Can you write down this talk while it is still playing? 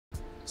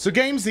So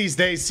games these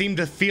days seem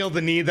to feel the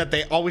need that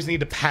they always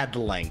need to pad the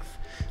length.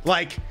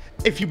 Like,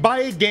 if you buy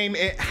a game,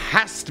 it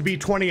has to be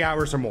 20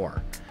 hours or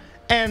more.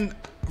 And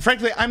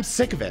frankly, I'm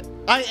sick of it.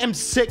 I am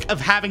sick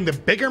of having the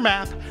bigger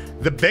map,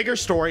 the bigger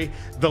story,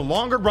 the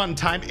longer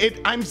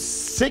runtime. I'm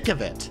sick of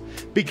it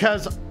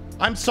because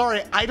I'm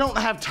sorry, I don't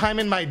have time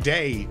in my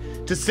day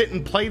to sit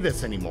and play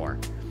this anymore.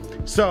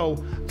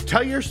 So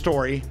tell your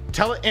story,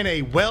 tell it in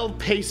a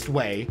well-paced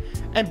way,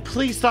 and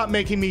please stop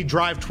making me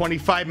drive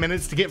 25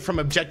 minutes to get from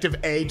objective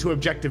A to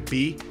objective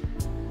B.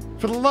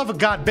 For the love of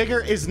God, bigger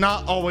is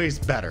not always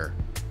better.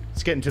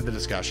 Let's get into the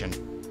discussion.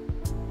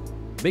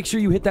 Make sure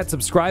you hit that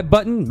subscribe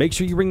button, make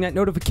sure you ring that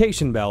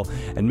notification bell,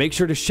 and make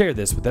sure to share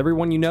this with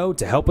everyone you know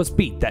to help us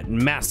beat that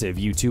massive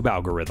YouTube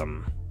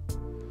algorithm.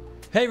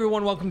 Hey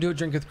everyone, welcome to A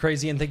Drink with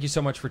Crazy, and thank you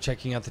so much for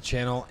checking out the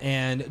channel.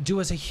 And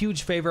do us a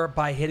huge favor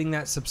by hitting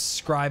that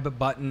subscribe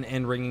button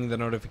and ringing the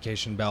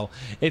notification bell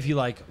if you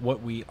like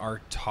what we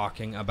are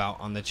talking about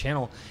on the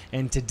channel.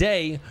 And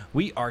today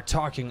we are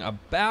talking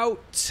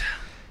about...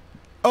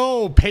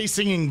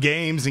 pacing in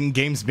games and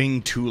games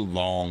being too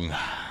long.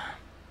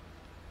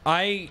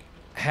 I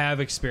have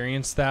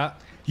experienced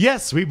that.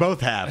 Yes, we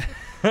both have.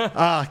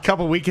 A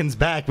couple weekends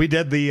back, we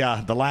did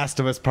the Last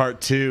of Us Part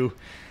 2,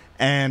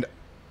 and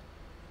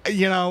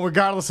you know,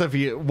 regardless of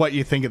what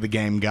you think of the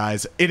game,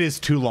 guys, it is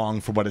too long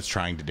for what it's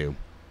trying to do.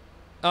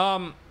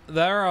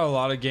 There are a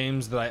lot of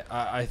games that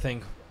I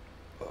think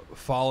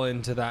fall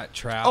into that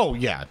trap. Oh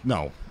yeah,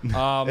 no,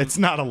 it's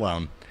not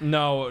alone.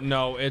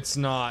 No, it's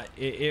not.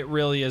 It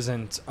really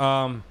isn't.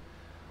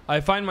 I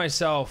find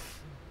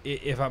myself,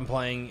 if I'm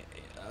playing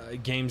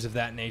games of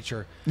that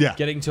nature,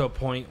 getting to a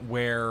point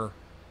where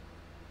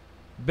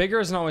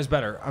bigger isn't always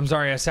better. I'm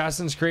sorry,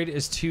 Assassin's Creed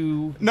is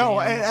too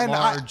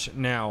large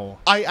now.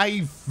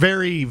 I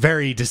very,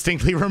 very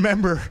distinctly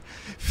remember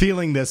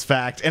feeling this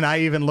fact, and I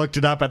even looked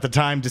it up at the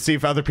time to see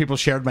if other people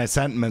shared my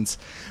sentiments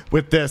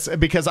with this,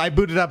 because I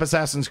booted up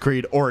Assassin's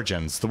Creed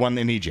Origins, the one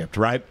in Egypt,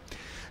 right?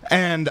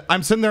 And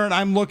I'm sitting there and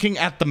I'm looking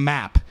at the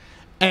map,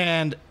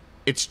 and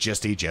it's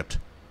just Egypt.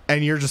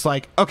 And you're just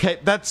like, okay,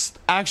 that's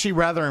actually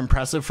rather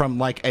impressive from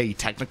like a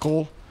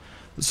technical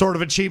sort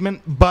of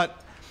achievement, but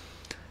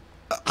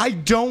I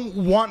don't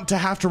want to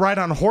have to ride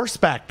on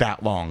horseback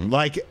that long.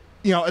 Like,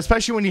 you know,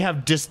 especially when you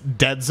have just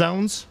dead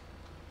zones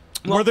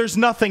where there's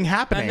nothing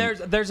happening. And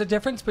there's a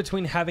difference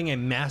between having a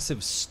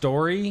massive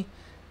story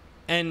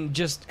and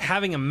just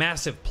having a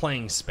massive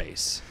playing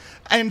space.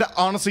 And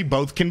honestly,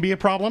 both can be a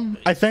problem,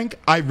 I think.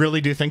 I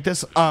really do think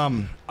this. Let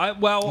me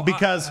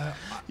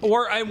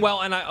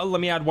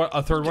add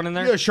a third one in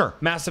there. Yeah, sure.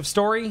 Massive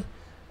story,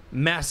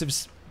 massive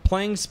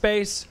playing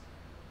space,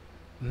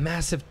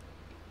 massive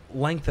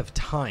length of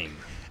time.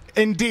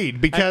 Indeed,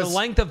 because and the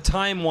length of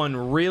time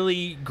one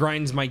really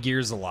grinds my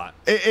gears a lot.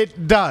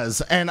 It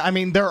does. And I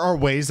mean, there are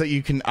ways that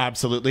you can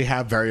absolutely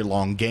have very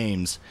long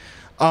games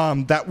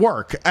that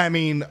work. I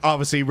mean,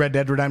 obviously Red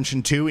Dead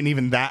Redemption 2, and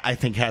even that I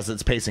think has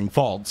its pacing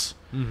faults.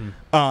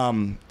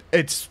 Mm-hmm.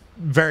 It's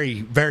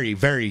very, very,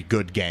 very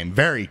good game.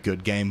 Very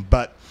good game.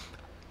 But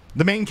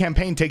the main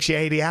campaign takes you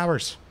 80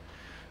 hours.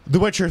 The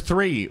Witcher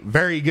 3,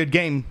 very good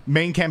game.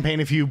 Main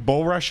campaign, if you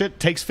bull rush it,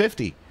 takes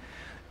 50.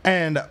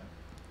 And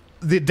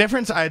the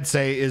difference, I'd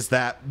say, is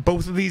that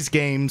both of these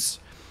games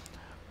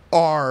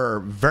are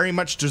very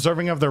much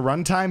deserving of their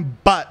runtime,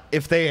 but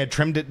if they had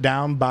trimmed it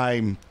down by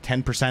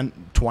 10%,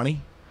 20%,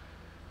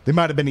 they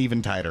might have been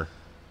even tighter.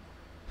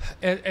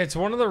 It's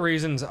one of the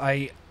reasons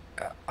I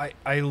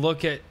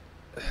look at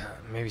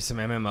maybe some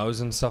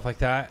MMOs and stuff like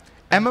that.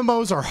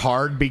 MMOs are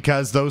hard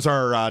because those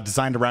are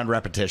designed around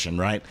repetition,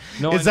 right?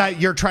 No,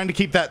 that you're trying to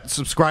keep that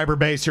subscriber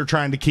base, you're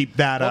trying to keep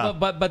that. Well,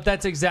 but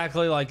that's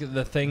exactly like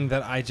the thing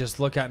that I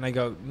just look at and I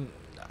go,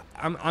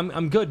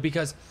 I'm good,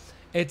 because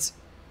it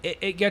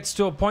gets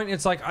to a point.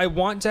 It's like I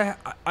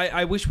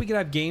wish we could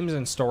have games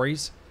and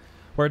stories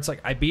where it's like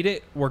I beat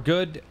it, we're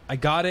good, I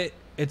got it,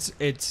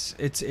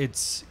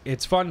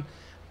 it's fun,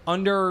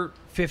 under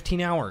 15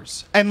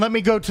 hours. And let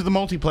me go to the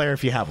multiplayer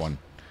if you have one.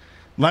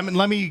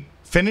 Let me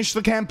finish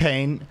the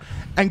campaign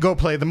and go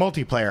play the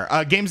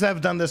multiplayer. Games that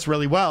have done this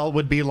really well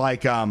would be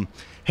like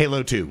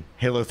Halo 2,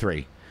 Halo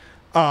 3.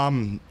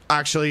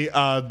 Actually,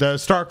 the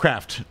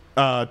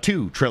StarCraft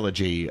 2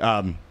 trilogy.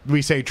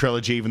 We say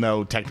trilogy even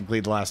though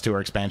technically the last two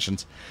are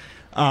expansions.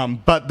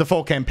 But the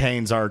full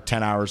campaigns are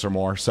 10 hours or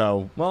more.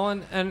 So well,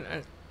 and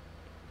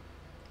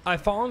I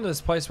fall into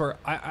this place where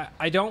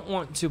I don't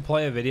want to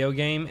play a video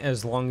game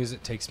as long as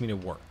it takes me to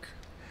work.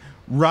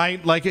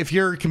 Right, like if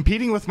you're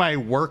competing with my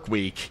work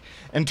week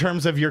in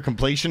terms of your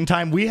completion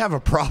time, we have a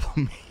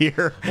problem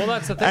here. Well,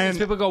 that's the thing.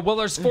 People go, well,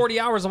 there's 40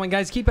 hours. I'm like,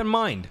 guys, keep in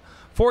mind,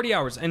 40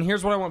 hours. And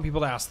here's what I want people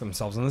to ask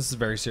themselves, and this is a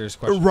very serious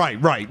question.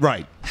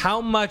 Right.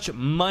 How much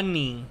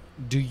money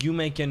do you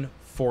make in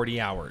 40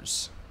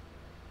 hours?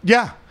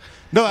 Yeah.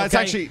 No, that's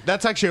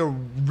actually a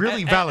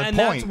really valid point.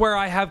 And that's where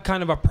I have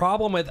kind of a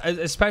problem with,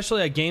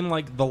 especially a game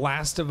like The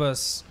Last of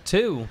Us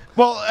 2.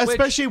 Well,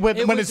 especially when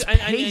it's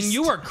paced. And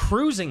you are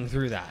cruising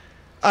through that.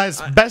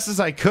 as best as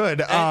I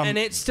could. And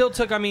it still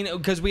took, I mean,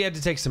 because we had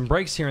to take some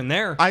breaks here and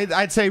there.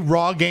 I'd say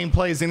raw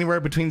gameplay is anywhere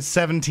between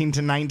 17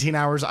 to 19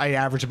 hours. I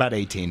average about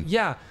 18.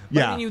 Yeah. But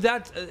Yeah.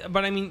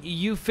 I mean,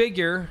 you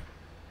figure,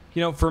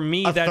 for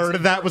me, A third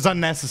of that was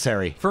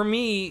unnecessary. For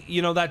me,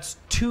 that's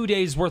 2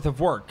 days worth of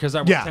work because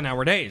I work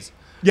 10-hour days.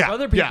 Yeah. For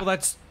other people,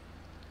 that's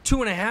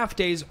 2.5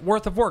 days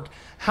worth of work.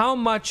 How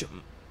much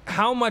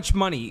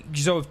money?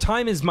 So if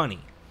time is money,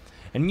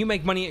 and you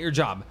make money at your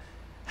job,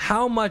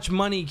 how much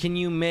money can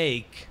you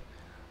make?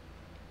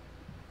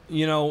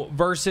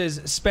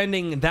 Versus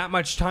spending that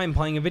much time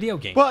playing a video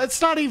game. Well,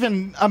 it's not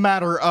even a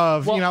matter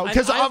of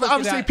because I look at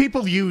obviously that-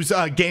 people use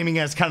gaming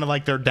as kind of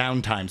like their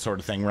downtime sort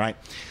of thing, right?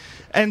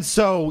 And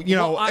so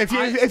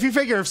if you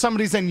figure if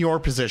somebody's in your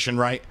position,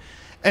 right?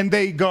 And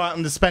they go out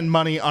and to spend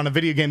money on a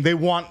video game, they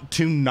want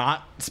to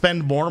not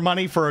spend more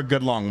money for a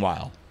good long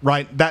while,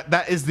 right?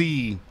 That is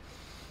the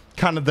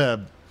kind of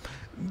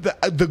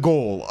the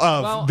goal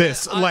of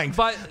this length.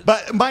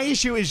 But my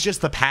issue is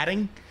just the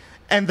padding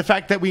and the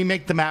fact that we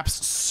make the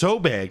maps so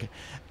big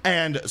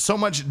and so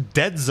much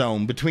dead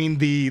zone between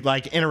the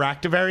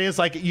interactive areas.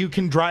 Like you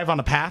can drive on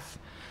a path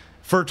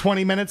for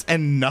 20 minutes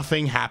and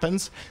nothing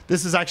happens.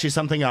 This is actually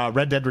something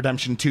Red Dead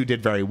Redemption 2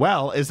 did very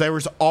well, is there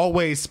was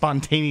always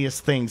spontaneous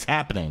things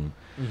happening.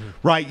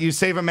 Right? You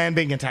save a man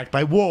being attacked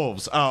by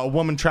wolves, a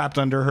woman trapped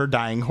under her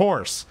dying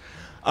horse.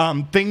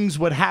 Things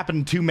would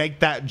happen to make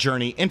that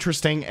journey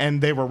interesting, and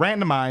they were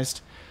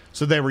randomized,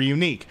 so they were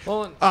unique.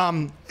 Well,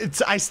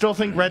 I still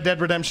think Red Dead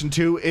Redemption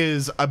 2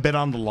 is a bit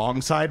on the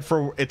long side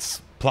for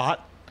its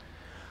plot,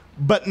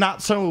 but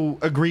not so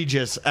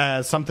egregious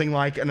as something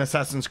like an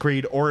Assassin's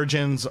Creed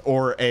Origins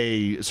or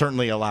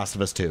certainly a Last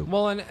of Us 2.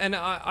 Well, and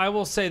I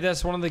will say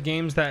this, one of the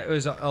games that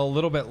was a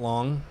little bit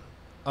long,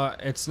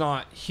 it's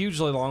not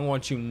hugely long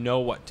once you know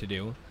what to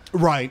do.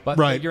 Right, But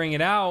right. figuring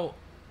it out,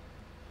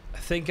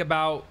 think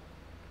about,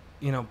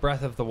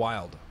 Breath of the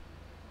Wild.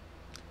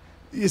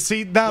 You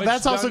see, now Which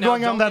that's also don't- now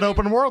going on don't that get me-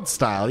 open world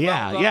style.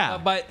 Yeah, yeah.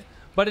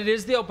 But it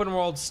is the open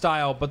world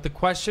style. But the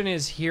question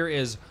is,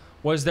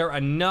 was there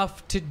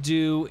enough to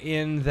do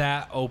in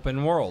that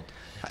open world?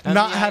 And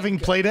Not having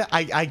played it,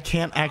 I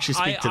can't actually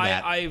speak to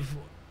that.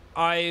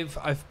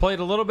 I've played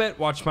a little bit.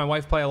 Watched my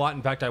wife play a lot.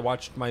 In fact, I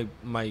watched my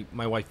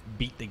wife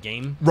beat the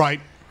game.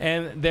 Right.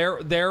 And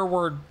there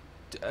were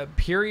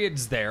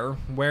periods there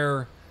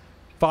where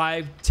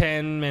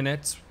 5-10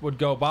 minutes would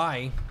go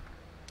by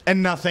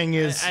And nothing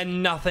is...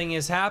 and nothing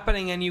is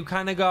happening, and you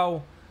kind of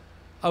go,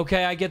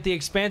 okay, I get the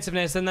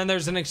expansiveness, and then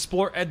there's an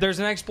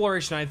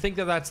exploration. I think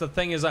that's the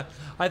thing is,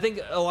 I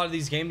think a lot of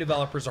these game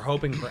developers are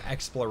hoping for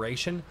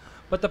exploration,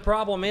 but the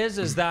problem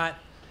is that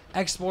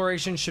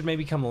exploration should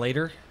maybe come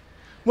later.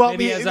 well,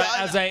 Maybe as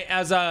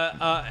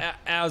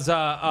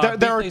a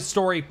There are-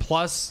 story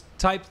plus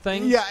type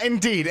thing. Yeah,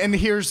 indeed. And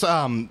here's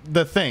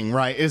the thing,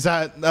 right, is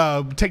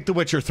that take The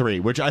Witcher 3,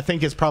 which I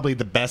think is probably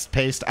the best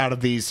paced out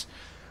of these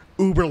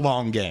uber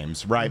long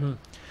games, right?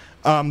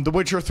 The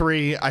Witcher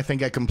 3, I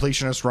think a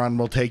completionist run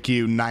will take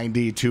you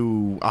 90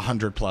 to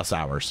 100 plus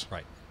hours.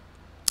 Right.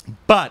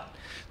 But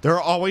there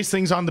are always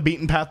things on the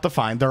beaten path to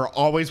find. There are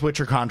always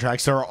Witcher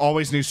contracts. There are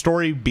always new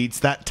story beats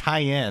that tie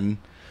in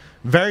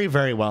very,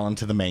 very well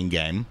into the main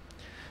game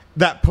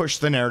that push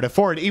the narrative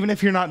forward. Even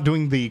if you're not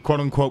doing the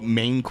quote-unquote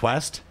main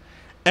quest,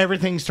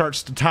 everything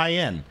starts to tie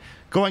in.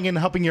 Going in and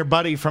helping your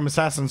buddy from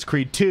Witcher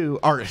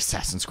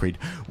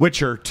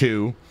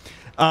 2.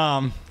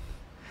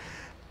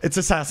 It's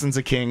Assassins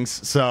of Kings,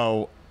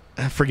 so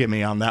forgive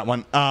me on that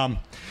one.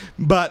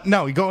 But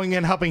no, going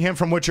in helping him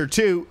from Witcher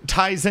 2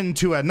 ties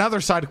into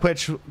another side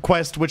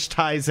quest which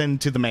ties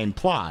into the main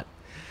plot.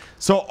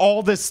 So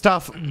all this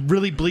stuff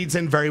really bleeds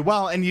in very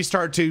well, and you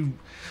start to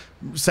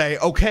say,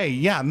 okay,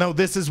 yeah, no,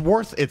 this is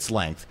worth its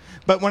length.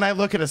 But when I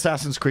look at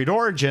Assassin's Creed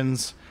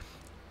Origins,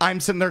 I'm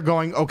sitting there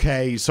going,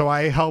 okay, so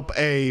I help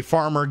a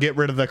farmer get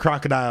rid of the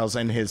crocodiles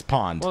in his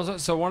pond. Well,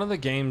 so one of the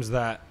games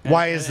that...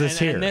 Why is this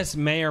here? And this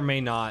may or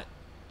may not...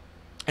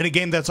 In a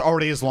game that's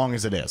already as long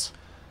as it is.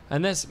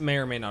 And this may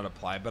or may not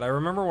apply, but I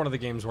remember one of the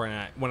games when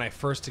I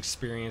first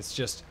experienced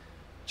just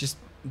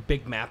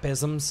big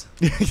mapisms.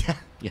 Yeah.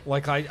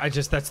 Like I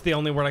just that's the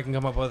only word I can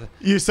come up with.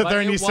 You sit But there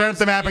and it you stare at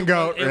the map and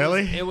go,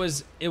 really? It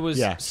was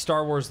Yeah.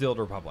 Star Wars: The Old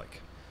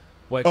Republic.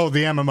 Which, Oh,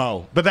 the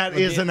MMO. But that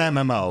is an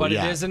MMO. But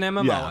yeah. it is an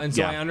MMO, Yeah, and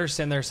so yeah. I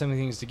understand there's some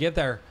things to get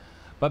there.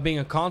 But being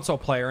a console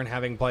player and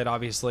having played,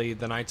 obviously,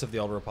 the Knights of the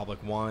Old Republic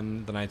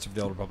 1, the Knights of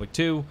the Old Republic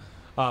 2,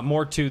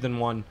 more 2 than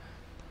 1.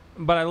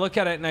 But I look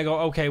at it and I go,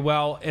 okay,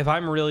 well, if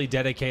I'm really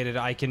dedicated,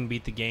 I can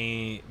beat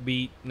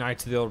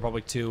Knights of the Old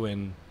Republic 2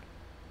 in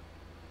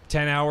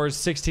 10 hours,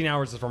 16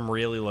 hours if I'm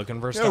really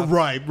looking for stuff.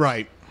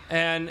 Right.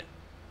 And,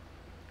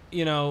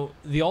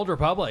 the Old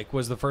Republic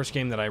was the first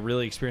game that I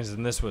really experienced,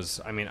 and this was,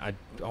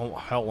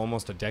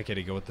 almost a decade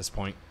ago at this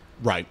point.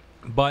 Right.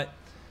 But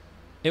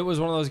it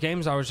was one of those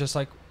games I was just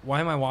like, why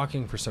am I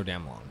walking for so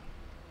damn long?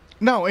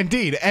 No,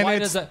 indeed. And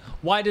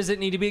why does it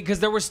need to be? Because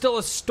there was still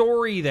a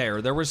story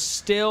there. There was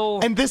still...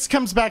 And this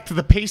comes back to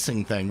the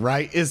pacing thing,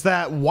 right? Is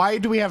that why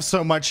do we have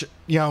so much,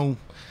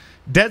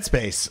 Dead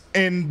Space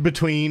in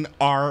between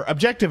our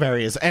objective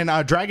areas. And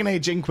Dragon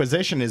Age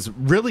Inquisition is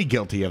really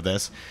guilty of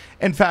this.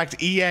 In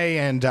fact, EA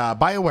and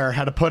BioWare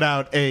had to put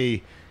out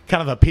a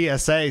kind of a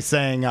PSA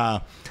saying,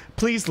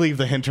 please leave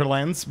the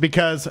hinterlands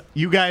because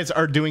you guys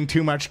are doing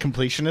too much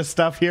completionist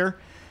stuff here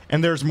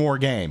and there's more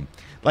game.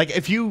 Like,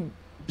 if you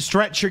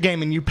stretch your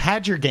game and you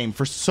pad your game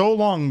for so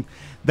long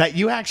that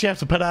you actually have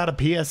to put out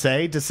a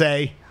PSA to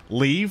say,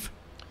 leave,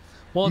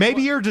 well,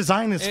 maybe your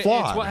design is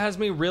flawed. It's what has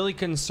me really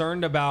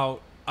concerned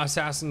about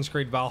Assassin's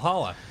Creed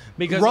Valhalla.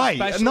 Because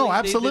right. No,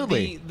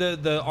 absolutely.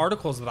 The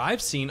articles that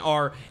I've seen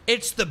are,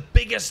 it's the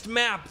biggest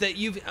map that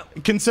you've...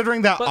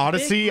 Considering that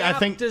Odyssey, big map I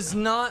think... does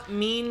not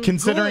mean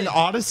Considering good.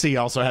 Odyssey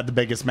also had the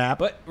biggest map.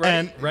 But,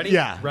 ready?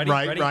 Yeah, ready?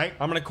 right.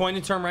 I'm going to coin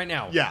a term right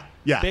now. Yeah.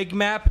 Big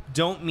map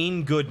don't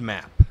mean good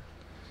map.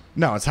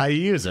 No, it's how you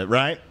use it,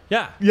 right?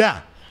 Yeah,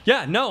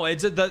 no,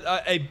 it's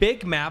a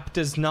big map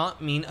does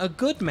not mean a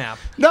good map.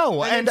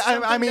 No, and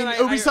I mean,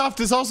 Ubisoft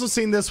has also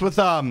seen this with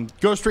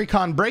Ghost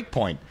Recon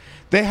Breakpoint.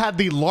 They had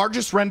the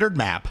largest rendered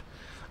map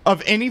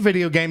of any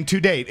video game to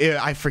date.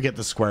 I forget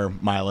the square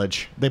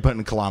mileage. They put it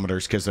in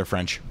kilometers because they're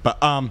French. But,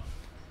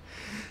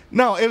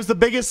 no, it was the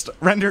biggest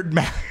rendered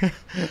map.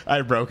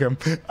 I broke him.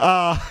 It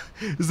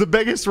was the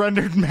biggest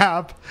rendered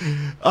map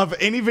of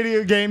any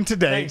video game to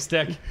date. Thanks,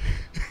 Dick.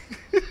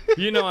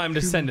 You know I'm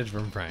descended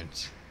from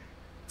French.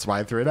 That's why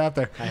I threw it out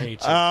there. I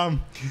hate you.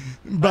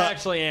 But I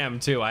actually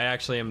am, too. I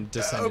actually am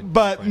descended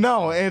but from French.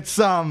 No, it's...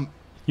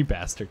 You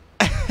bastard.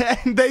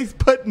 And they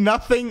put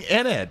nothing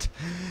in it.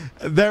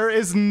 There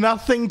is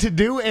nothing to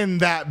do in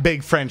that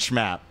big French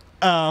map.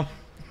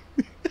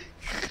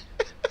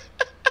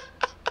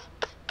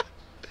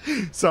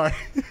 Sorry.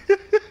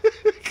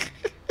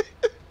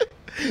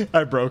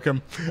 I broke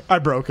him.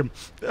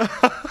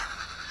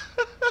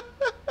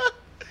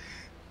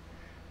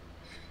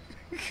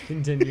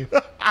 Continue.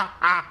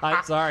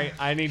 I'm sorry.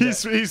 I need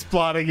he's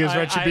plotting his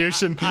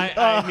retribution.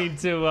 I need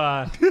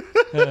to...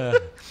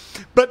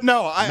 But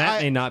no,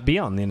 Matt may not be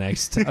on the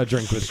next A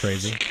Drink with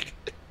Crazy.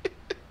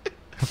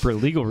 For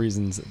legal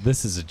reasons,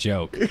 this is a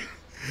joke.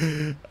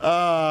 Maybe.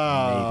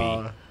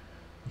 I'm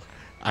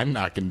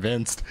not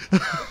convinced.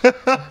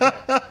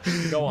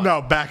 Go on.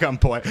 No, back on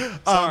point.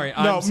 Sorry,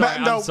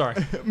 I'm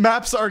sorry.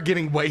 Maps are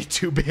getting way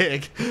too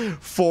big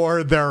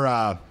for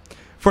their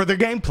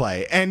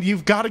gameplay, and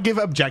you've got to give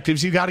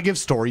objectives, you've got to give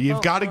story,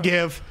 you've got to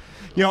give,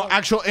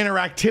 actual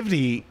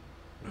interactivity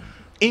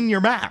in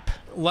your map.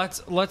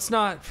 Let's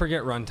not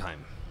forget runtime.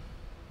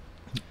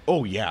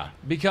 Oh yeah,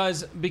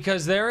 because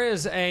there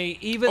is a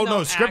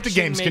scripted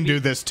games can do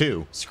this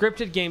too.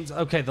 Scripted games,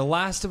 okay. The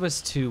Last of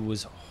Us 2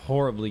 was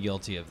horribly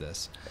guilty of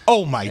this.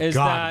 Oh my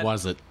God,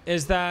 was it?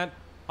 Is that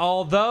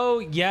although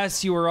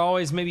yes, you were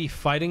always maybe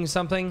fighting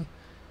something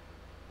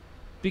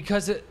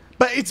because it.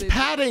 But it's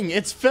padding.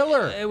 It's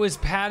filler. It was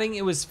padding.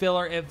 It was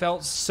filler. It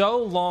felt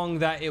so long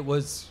that it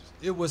was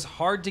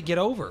hard to get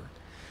over.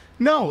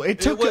 No,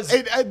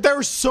 there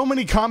were so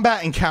many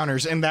combat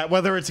encounters in that,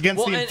 whether it's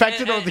against the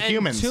infected or the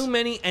humans. Too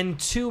many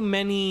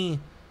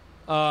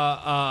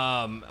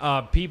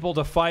people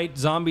to fight,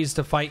 zombies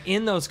to fight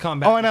in those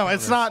combat. Oh, I know.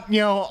 It's not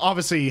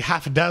obviously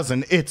half a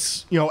dozen.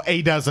 It's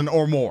a dozen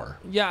or more.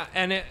 Yeah,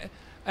 and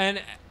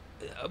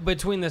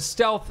between the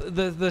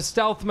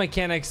stealth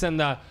mechanics and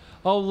the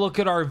look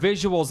at our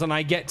visuals, and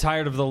I get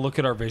tired of the look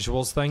at our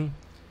visuals thing.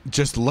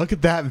 Just look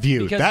at that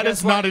view. Because that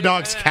is Naughty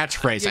Dog's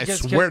catchphrase. I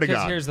swear to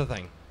God. Here's the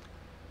thing.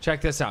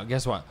 Check this out.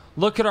 Guess what?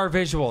 Look at our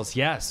visuals.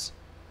 Yes.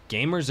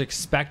 Gamers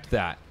expect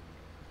that.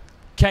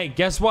 Okay,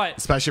 guess what?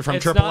 Especially from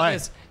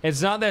AAA.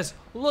 It's not this.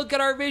 Look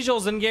at our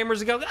visuals, and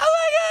gamers go, oh my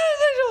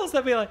God,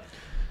 visuals.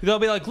 They'll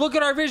be like, look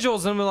at our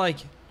visuals, and we're like,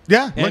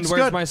 yeah, and looks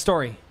where's good. My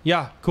story?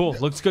 Yeah, cool.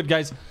 Looks good,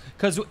 guys.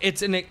 Because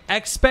it's an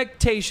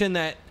expectation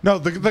that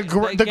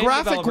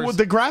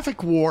the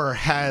graphic war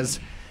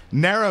has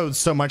narrowed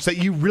so much that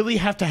you really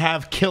have to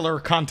have killer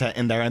content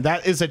in there, and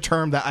that is a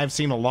term that I've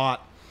seen a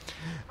lot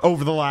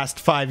over the last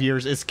 5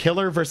 years. Is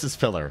killer versus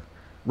filler,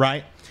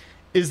 right?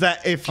 Is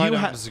that if you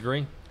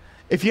disagree.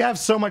 If you have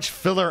so much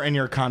filler in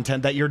your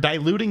content that you're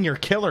diluting your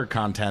killer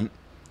content,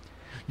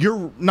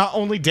 you're not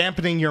only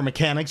dampening your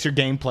mechanics, your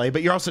gameplay,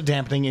 but you're also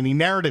dampening any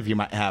narrative you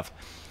might have.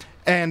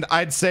 And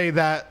I'd say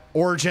that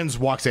Origins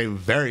walks a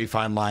very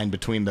fine line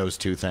between those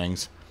two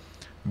things.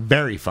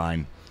 Very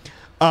fine.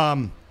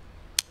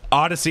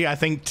 Odyssey, I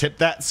think, tipped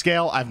that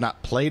scale. I've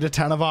not played a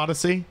ton of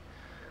Odyssey,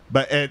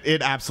 but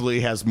it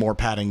absolutely has more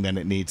padding than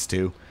it needs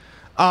to.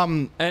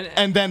 And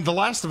then The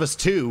Last of Us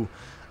 2,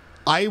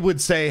 I would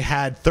say,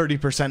 had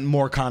 30%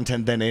 more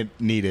content than it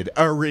needed,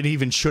 or it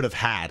even should have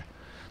had.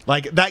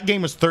 Like, that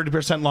game was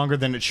 30% longer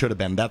than it should have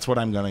been. That's what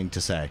I'm going to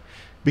say.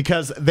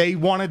 Because they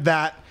wanted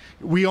that.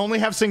 We only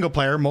have single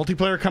player.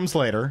 Multiplayer comes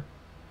later.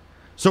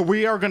 So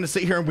we are going to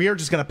sit here and we are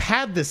just going to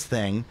pad this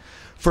thing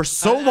for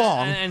so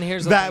long. And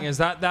here's the thing: is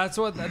that's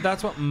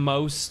what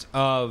most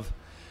of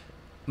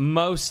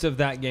most of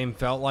that game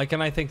felt like,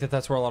 and I think that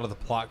that's where a lot of the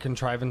plot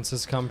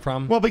contrivances come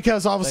from. Well,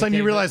 because all of a sudden you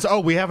gave realize, oh,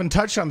 we haven't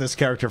touched on this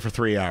character for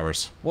 3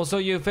 hours. Well, so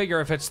you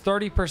figure if it's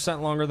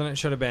 30% longer than it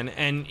should have been,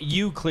 and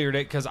you cleared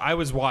it because I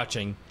was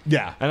watching.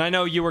 Yeah. And I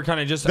know you were kind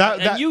of just...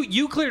 and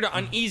you cleared it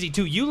on easy,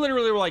 too. You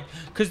literally were like...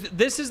 Because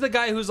this is the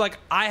guy who's like,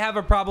 I have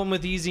a problem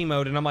with easy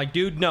mode. And I'm like,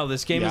 dude, no,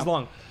 this game is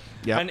long.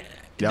 Yeah. And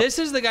this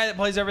is the guy that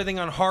plays everything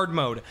on hard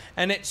mode.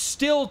 And it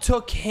still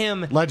took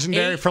him...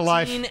 Legendary for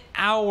life. 18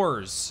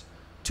 hours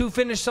to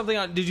finish something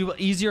on... Did you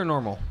easy or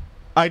normal?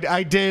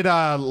 I did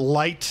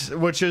light,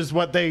 which is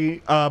what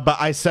they... but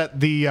I set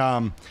the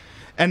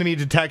enemy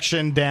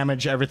detection,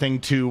 damage, everything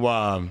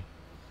to...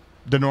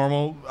 the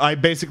normal.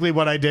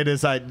 What I did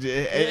is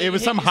it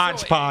was some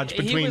hodgepodge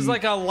between. He was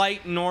like a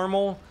light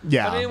normal.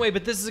 Yeah. But anyway,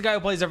 but this is a guy who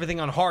plays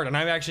everything on hard, and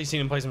I've actually seen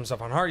him play some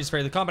stuff on hard. He's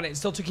fairly competent. It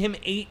still took him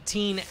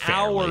 18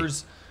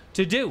 hours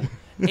to do.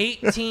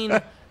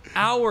 18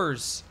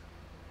 hours,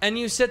 and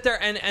you sit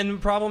there, and the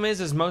problem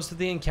is most of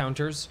the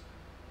encounters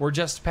were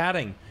just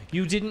padding.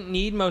 You didn't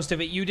need most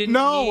of it. You didn't.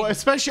 No, need...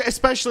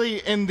 especially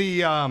in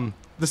the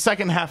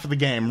second half of the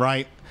game,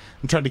 right?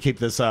 I'm trying to keep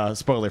this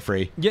spoiler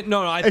free. Yeah,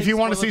 no. I think if you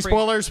want to see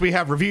spoilers, we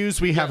have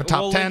reviews. We have a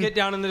top 10. We'll link it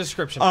down in the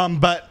description.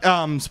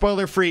 But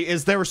spoiler free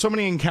is there were so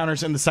many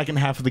encounters in the second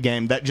half of the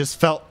game that just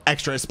felt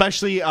extra,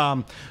 especially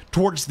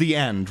towards the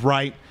end,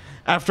 right?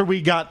 After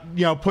we got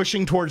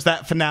pushing towards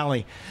that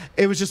finale,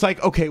 it was just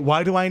like, okay,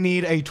 why do I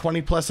need a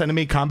 20+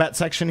 enemy combat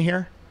section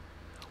here?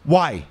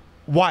 Why?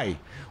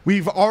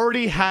 We've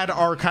already had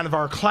our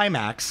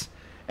climax,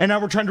 and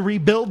now we're trying to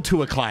rebuild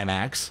to a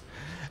climax.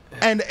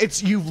 And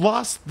you've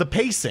lost the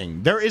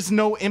pacing. There is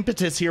no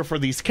impetus here for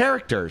these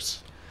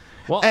characters.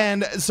 Well,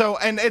 and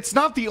it's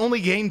not the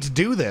only game to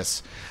do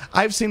this.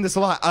 I've seen this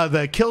a lot.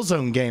 The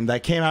Killzone game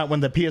that came out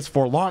when the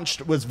PS4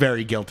 launched was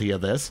very guilty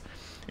of this,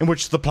 in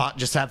which the plot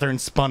just sat there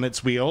and spun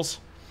its wheels.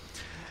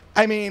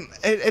 I mean,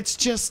 it's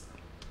just...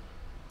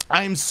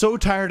 I'm so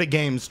tired of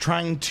games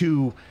trying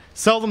to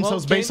sell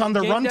themselves based on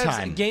their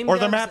runtime or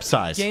their map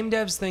size. Game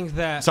devs think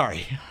that...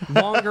 Sorry.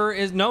 longer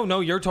is... No,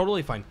 you're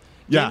totally fine.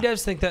 Yeah. Game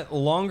devs think that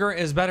longer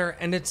is better,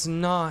 and it's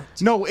not.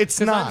 No, it's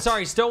not. I'm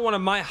sorry, still one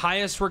of my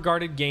highest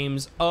regarded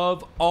games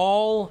of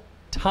all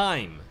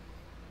time.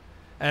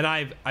 And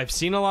I've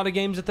seen a lot of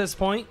games at this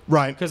point.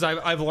 Right. Because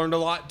I've learned a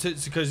lot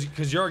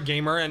because you're a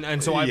gamer,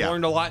 and so I've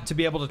learned a lot to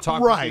be able to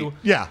talk with you.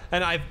 Yeah.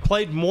 And I've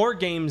played more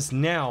games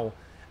now,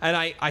 and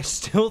I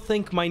still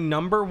think my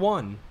number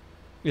one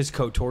is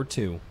KOTOR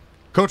 2.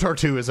 KOTOR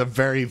 2 is a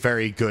very,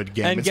 very good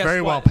game. And it's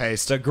very well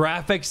paced. The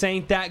graphics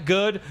ain't that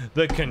good.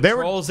 The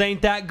controls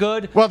ain't that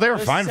good. Well, they were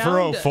fine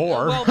for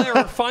 04. Well, they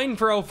were fine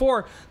for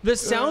 04. The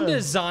sound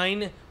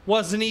design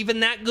wasn't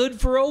even that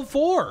good for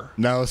 04.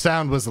 No,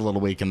 sound was a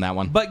little weak in that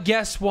one. But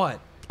guess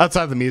what?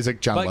 Outside the music,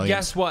 John Williams. But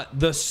guess what?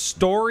 The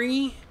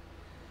story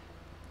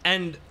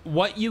and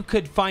what you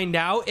could find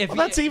out...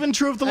 that's even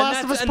true of The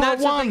Last of Us Part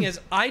 1. The thing is,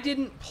 I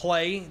didn't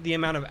play the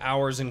amount of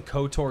hours in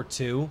KOTOR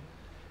 2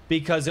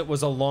 because it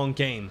was a long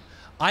game.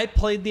 I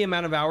played the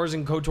amount of hours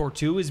in KOTOR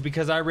 2 is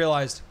because I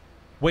realized,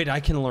 wait, I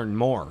can learn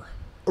more.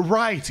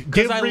 Right.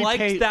 Because I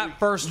liked that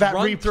first run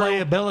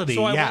replayability.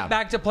 So I went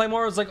back to play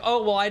more. I was like,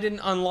 oh, well, I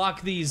didn't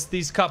unlock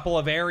these couple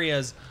of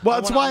areas.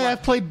 Well, that's why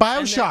I've played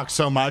BioShock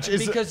so much.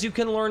 Because you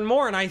can learn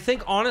more. And I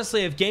think,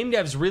 honestly, if game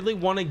devs really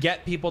want to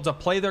get people to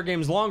play their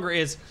games longer,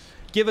 is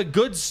give a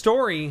good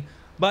story,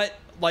 but...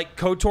 like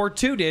KOTOR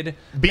 2 did,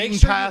 beaten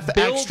path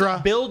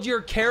extra. Build your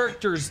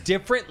characters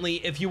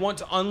differently if you want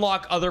to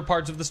unlock other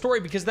parts of the story,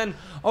 because then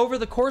over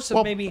the course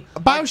of maybe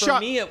BioShock, for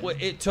me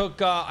it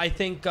took I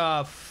think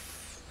I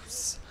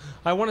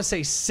want to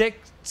say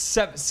 6,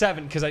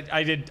 7 because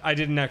I did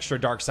an extra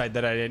dark side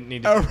that I didn't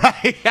need to do.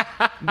 Right.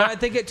 But I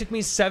think it took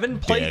me 7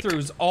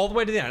 playthroughs all the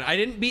way to the end.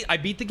 I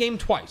beat the game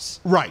twice.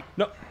 Right.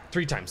 No,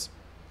 3 times.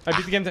 I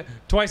beat the game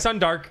twice on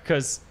dark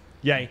because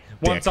yay,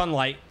 once on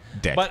light.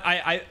 Dick. But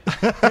I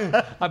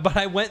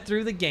went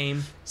through the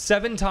game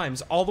 7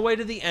 times all the way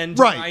to the end.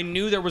 Right. I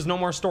knew there was no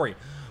more story.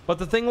 But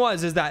the thing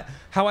is that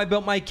how I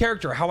built my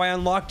character, how I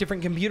unlocked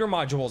different computer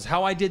modules,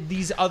 how I did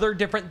these other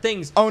different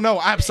things. Oh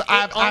no,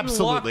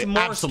 absolutely,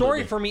 more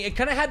story for me. It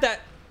kind of had that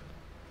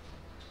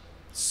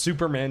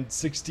Superman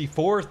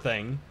 64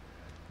 thing.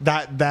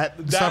 That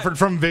suffered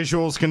from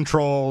visuals,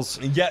 controls,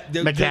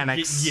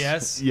 mechanics.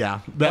 Yes.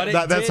 Yeah.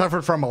 That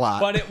suffered from a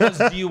lot. But it was,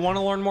 do you want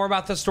to learn more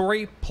about the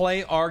story?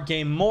 Play our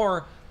game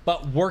more,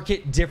 but work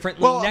it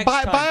differently next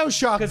time.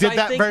 BioShock did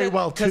that very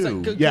well,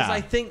 too.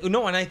 I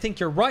think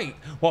you're right.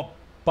 Well,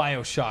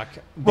 BioShock.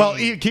 Well,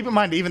 keep in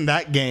mind, even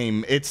that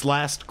game, its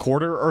last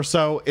quarter or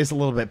so is a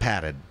little bit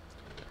padded.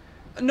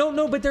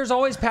 No, but there's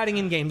always padding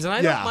in games. And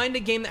I don't mind a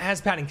game that has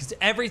padding, because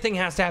everything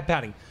has to have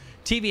padding.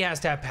 TV has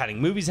to have padding.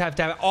 Movies have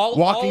to have all.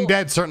 Walking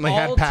Dead certainly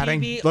had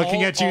padding.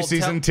 Looking at you,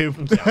 season 2.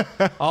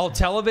 All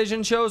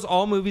television shows,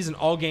 all movies, and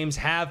all games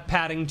have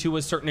padding to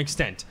a certain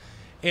extent.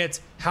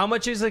 It's how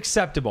much is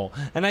acceptable.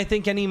 And I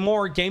think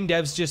anymore game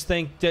devs just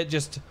think that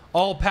just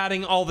all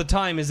padding all the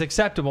time is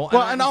acceptable.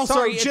 Well, I'm and also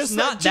sorry, just it's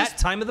not that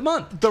time of the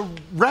month. The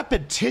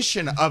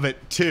repetition of it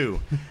too.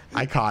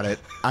 I caught it.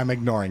 I'm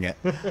ignoring it.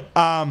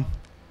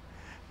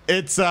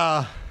 It's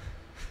damn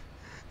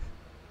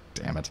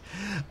it.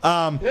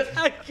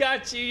 I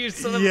got you, you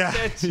son of a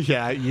bitch.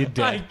 Yeah, you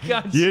did. I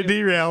got You you.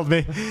 derailed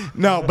me.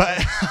 No,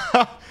 but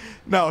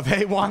no,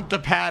 they want the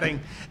padding,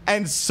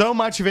 and so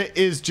much of it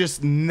is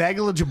just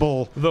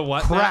negligible The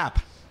what, crap.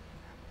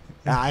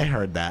 I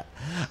heard that.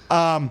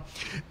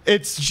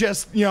 It's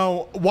just, you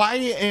know, why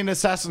in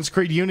Assassin's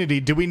Creed Unity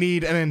do we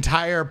need an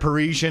entire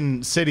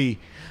Parisian city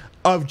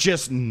of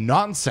just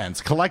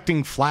nonsense,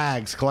 collecting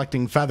flags,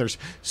 collecting feathers?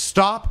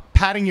 Stop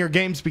padding your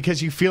games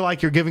because you feel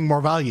like you're giving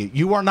more value.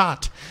 You are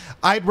not.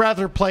 I'd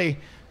rather play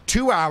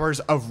 2 hours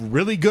of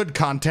really good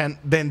content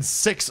than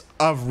 6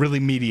 of really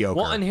mediocre.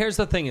 Well, and here's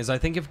the thing is I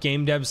think if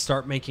game devs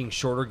start making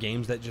shorter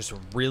games that just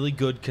really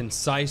good,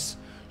 concise,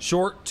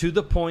 short, to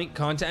the point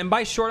content, and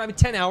by short, I mean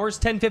 10 hours,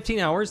 10, 15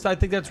 hours, I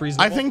think that's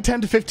reasonable. I think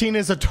 10 to 15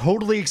 is a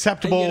totally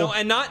acceptable... And, you know,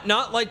 and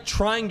not like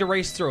trying to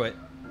race through it.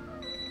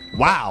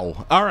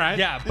 Wow. All right.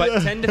 Yeah,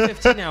 but 10 to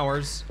 15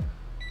 hours,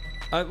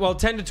 10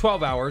 to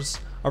 12 hours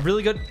are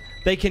really good.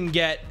 They can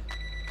get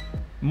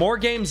more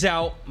games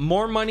out,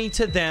 more money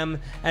to them,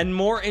 and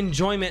more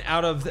enjoyment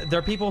out of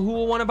their people who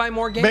will want to buy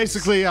more games.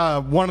 Basically,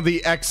 one of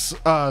the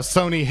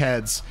ex-Sony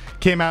heads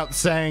came out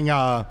saying,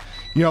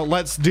 you know,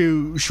 let's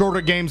do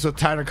shorter games with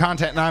tighter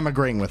content, and I'm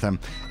agreeing with him.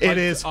 It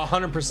is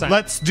 100%.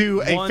 Let's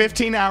do a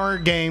 15-hour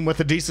game with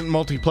a decent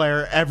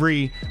multiplayer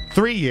every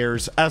 3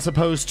 years, as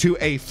opposed to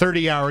a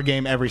 30-hour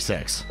game every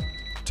 6.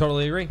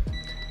 Totally agree.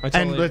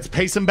 And let's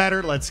pace them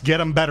better. Let's get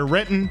them better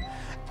written.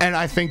 And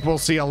I think we'll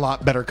see a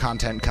lot better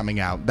content coming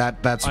out.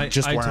 That's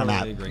just where totally I'm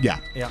at. Agree. Yeah.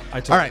 Yeah,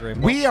 I totally all right,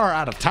 agree. we are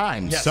out of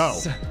time, Yes. so.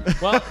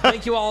 Well,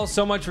 thank you all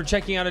so much for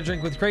checking out A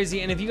Drink with Crazy.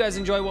 And if you guys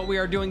enjoy what we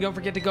are doing, don't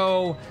forget to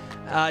go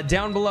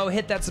down below,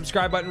 hit that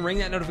subscribe button, ring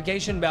that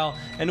notification bell,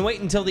 and wait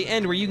until the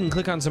end where you can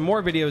click on some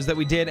more videos that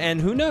we did.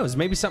 And who knows,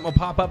 maybe something will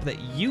pop up that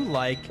you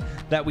like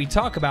that we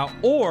talk about,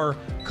 or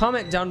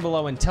comment down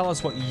below and tell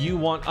us what you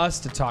want us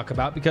to talk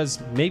about, because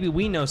maybe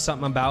we know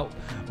something about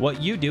what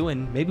you do,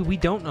 and maybe we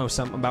don't know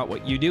something about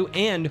what you do,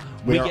 and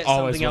we are get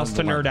always something else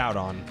to willing to nerd learn. out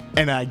on.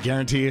 And I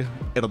guarantee you,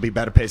 it'll be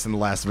better paced than The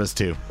Last of Us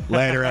 2.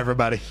 Later,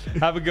 everybody.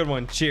 Have a good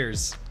one.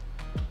 Cheers.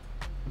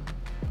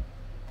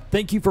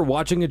 Thank you for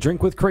watching A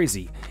Drink with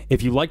Crazy.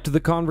 If you liked the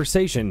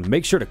conversation,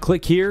 make sure to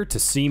click here to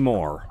see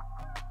more.